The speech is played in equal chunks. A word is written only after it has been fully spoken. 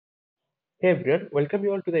Hey everyone, welcome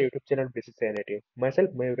you all to the YouTube channel DCC NIT. Myself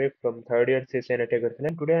Mayur from third year CC NIT Agartala,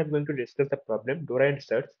 and today I'm going to discuss the problem Dora and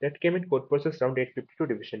search that came in Codeforces round 852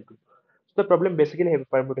 division 2. So the problem basically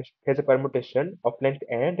has a permutation of length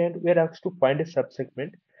and we are asked to find a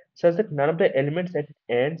subsegment such that none of the elements at its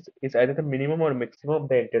ends is either the minimum or maximum of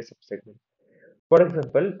the entire subsegment. For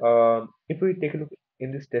example, if we take a look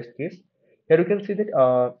in this test case, here we can see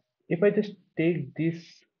that if I just take this,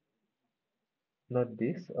 not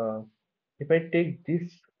this. If I take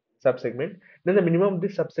this subsegment, then the minimum of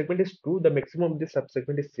this subsegment is 2, the maximum of this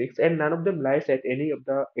subsegment is 6, and none of them lies at any of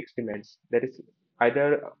the extreme ends. That is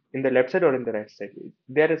either in the left side or in the right side.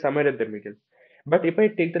 They are somewhere at the middle. But if I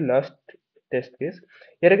take the last test case,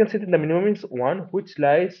 here I can see that the minimum is 1, which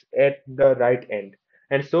lies at the right end.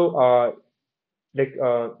 And so,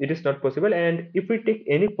 it is not possible. And if we take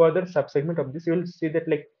any further subsegment of this, you will see that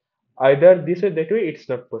either this or that way, it's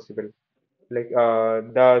not possible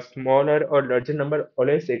the smaller or larger number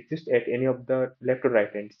always exist at any of the left or right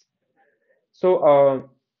ends. So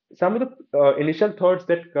some of the initial thoughts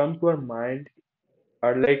that come to our mind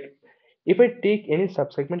are like, if I take any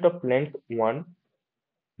subsegment of length 1,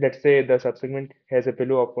 let's say the subsegment has a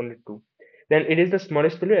value of only 2, then it is the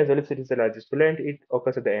smallest value as well as it is the largest value and it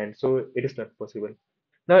occurs at the end, so it is not possible.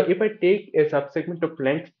 Now if I take a subsegment of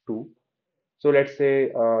length 2, so let's say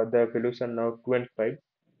the values are now 2 and 5.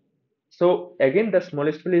 So again, the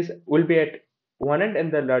smallest value will be at one end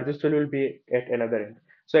and the largest value will be at another end.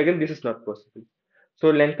 So again, this is not possible. So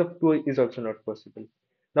length of 2 is also not possible.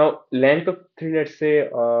 Now length of 3, let's say,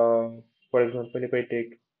 for example, if I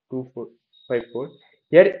take 2, 4, 5, 4,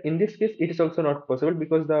 here in this case, it is also not possible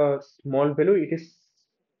because the small value, it is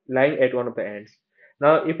lying at one of the ends.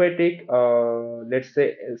 Now if I take, let's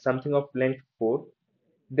say, something of length 4,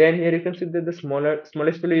 then here you can see that the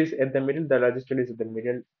smallest value is at the middle, the largest value is at the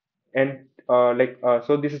middle, and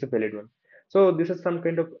so this is a valid one. So this is some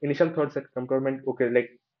kind of initial thoughts that come to our mind. Okay, like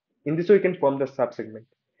in this way we can form the subsegment.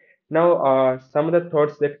 Now, some of the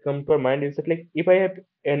thoughts that come to our mind is that like if I have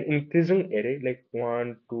an increasing array like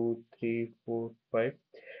one, two, three, four, five,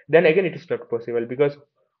 then again it is not possible because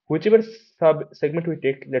whichever sub segment we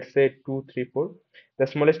take, let's say two, three, four, the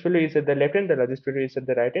smallest value is at the left end, the largest value is at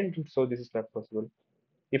the right end, so this is not possible.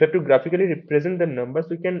 If I have to graphically represent the numbers,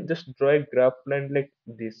 we can just draw a graph line like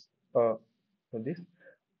uh, this,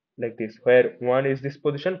 like this, where 1 is this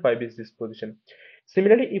position, 5 is this position.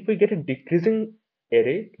 Similarly, if we get a decreasing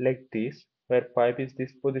array like this, where 5 is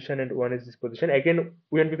this position and 1 is this position, again,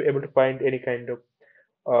 we won't be able to find any kind of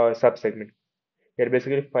subsegment. Here,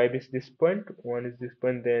 basically, 5 is this point, 1 is this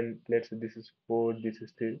point, then let's say this is 4, this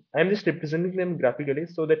is 3. I'm just representing them graphically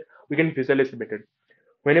so that we can visualize better.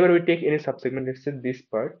 Whenever we take any subsegment, let's say this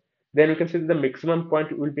part, then we can see that the maximum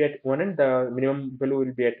point will be at one end, the minimum value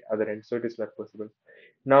will be at other end, so it is not possible.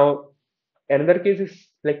 Now, another case is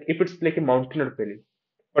like if it's like a mountain or valley.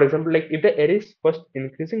 For example, like if the array is first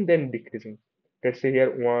increasing, then decreasing. Let's say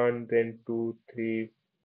here one, then two, three,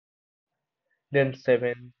 then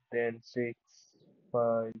seven, then six,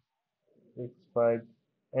 five, six, five,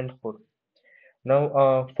 and four.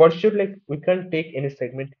 Now, for sure, like we can't take any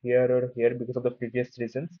segment here or here because of the previous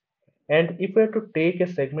reasons. And if we have to take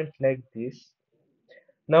a segment like this,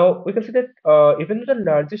 now we can see that even though the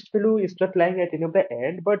largest value is not lying at any of the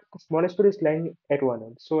end, but the smallest value is lying at one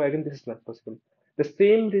end. So again, this is not possible. The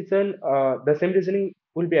same reasoning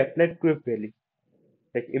will be applied to a value.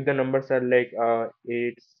 Like if the numbers are like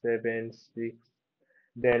 8, 7, 6,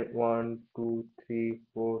 then 1, 2, 3,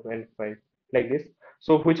 4, and 5, like this.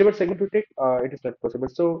 So whichever segment we take, it is not possible.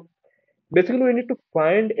 So basically, we need to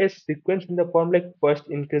find a sequence in the form like first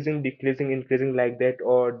increasing, decreasing, increasing like that,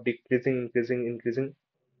 or decreasing, increasing, increasing.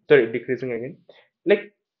 Sorry, decreasing again.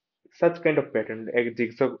 Like such kind of pattern, a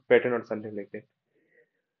jigsaw pattern or something like that.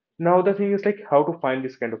 Now the thing is like how to find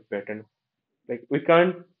this kind of pattern. Like we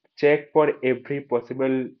can't check for every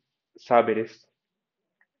possible sub-arrays.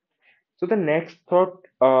 So the next thought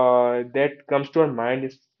that comes to our mind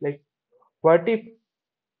is like, what if,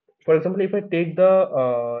 for example, if I take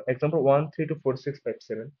the example 1, 3, 2, 4, 6, 5,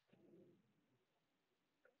 7,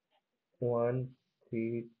 1,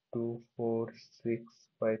 3, 2, 4, 6,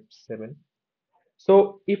 5, 7.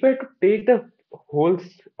 So if I had to take the whole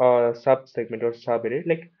sub segment or sub array,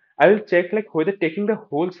 like I will check like whether taking the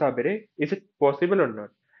whole sub array is it possible or not.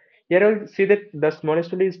 Here I will see that the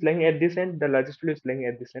smallest value is lying at this end, the largest value is lying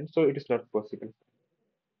at this end, so it is not possible.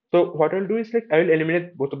 So what I'll do is like I will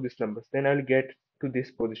eliminate both of these numbers, then I will get to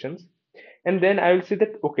these positions, and then I will see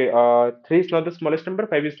that okay, 3 is not the smallest number,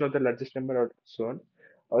 5 is not the largest number, or so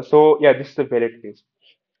on. So yeah, this is the valid case.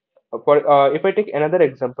 For if I take another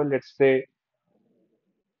example, let's say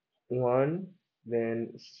 1,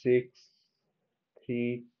 then 6.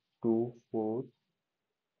 3, 2, 4,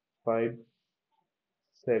 5,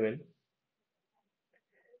 7.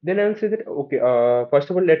 Then I will say that, okay, first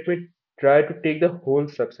of all, let me try to take the whole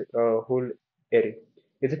subset, whole array.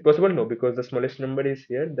 Is it possible? No, because the smallest number is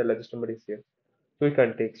here, the largest number is here. So we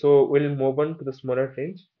can't take. So we'll move on to the smaller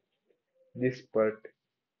range, this part.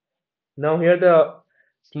 Now here the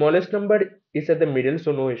smallest number is at the middle,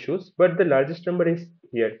 so no issues, but the largest number is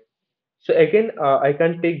here. So again, I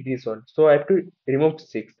can't take this one. So I have to remove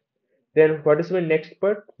 6. Then what is my next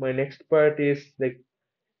part? My next part is like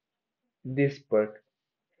this part.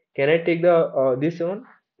 Can I take the this one?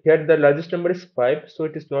 Here the largest number is 5, so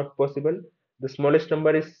it is not possible. The smallest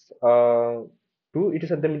number is 2, it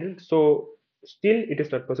is at the middle, so still it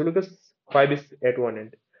is not possible because 5 is at one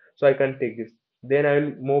end. So I can't take this. Then I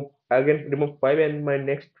will move again, remove 5, and my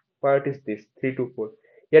next part is this 3 to 4.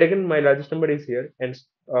 Here again, my largest number is here, and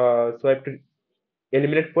so I have to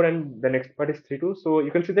eliminate 4, and the next part is 3 2. So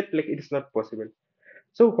you can see that like it is not possible.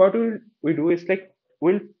 So what we do is like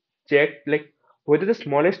we'll check like whether the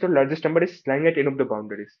smallest or largest number is lying at any of the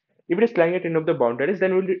boundaries. If it is lying at any of the boundaries,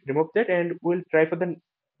 then we'll remove that and we'll try for the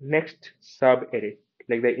next sub array,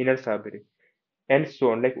 like the inner sub array, and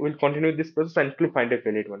so on. Like we'll continue this process until we find a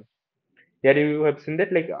valid one. Here you have seen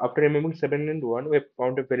that like after removing 7 and 1, we have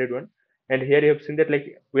found a valid one. And here you have seen that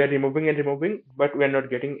like we are removing and removing, but we are not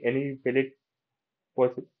getting any valid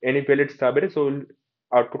sub array, so we'll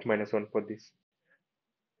output -1 for this.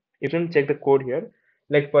 You can check the code here.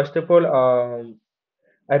 Like first of all,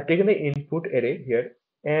 I've taken the input array here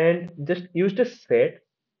and just used a set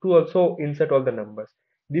to also insert all the numbers.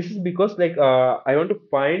 This is because like I want to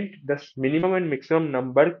find the minimum and maximum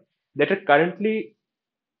number that are currently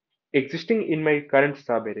existing in my current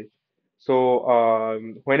sub array. So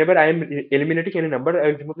whenever I am eliminating any number, I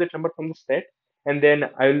will remove that number from the set, and then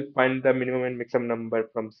I will find the minimum and maximum number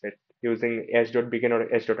from set using s.begin or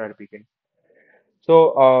s.rbegin.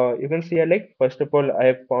 So you can see here, like first of all, I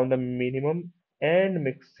have found the minimum and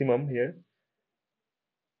maximum here.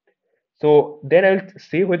 So then I'll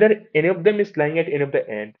see whether any of them is lying at any of the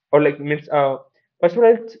end, or like means first of all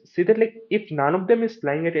I'll see that like if none of them is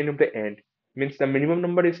lying at any of the end, means the minimum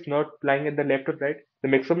number is not lying at the left or right, the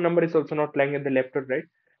maximum number is also not lying at the left or right.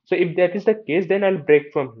 So if that is the case, then I'll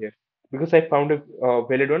break from here because I found a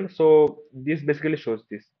valid one. So this basically shows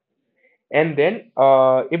this. And then,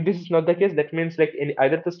 if this is not the case, that means like in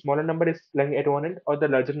either the smaller number is lying at one end or the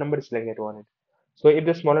larger number is lying at one end. So if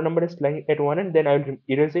the smaller number is lying at one end, then I will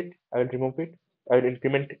erase it. I will remove it. I will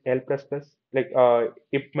increment L plus plus. Like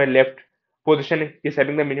if my left position is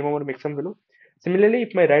having the minimum or maximum value. Similarly,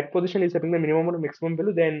 if my right position is having the minimum or maximum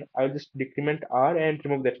value, then I will just decrement R and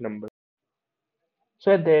remove that number.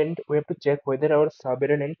 So at the end, we have to check whether our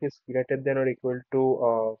subarray length is greater than or equal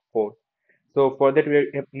to 4. So for that,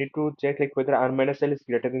 need to check like whether r minus l is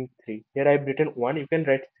greater than 3. Here I've written 1. You can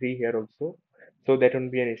write 3 here also. So that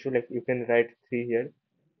won't be an issue. Like you can write 3 here,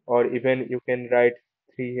 or even you can write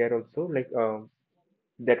 3 here also. Like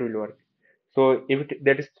that will work. So if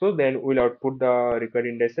that is so, then we'll output the required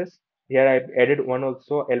indices. Here I've added 1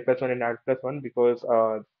 also, l plus 1 and r plus 1 because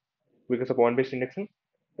of one-based indexing.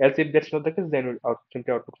 Else, if that's not the case, then we'll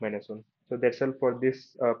simply output -1. So that's all for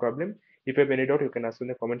this problem. If you have any doubt, you can ask in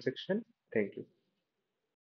the comment section. Thank you.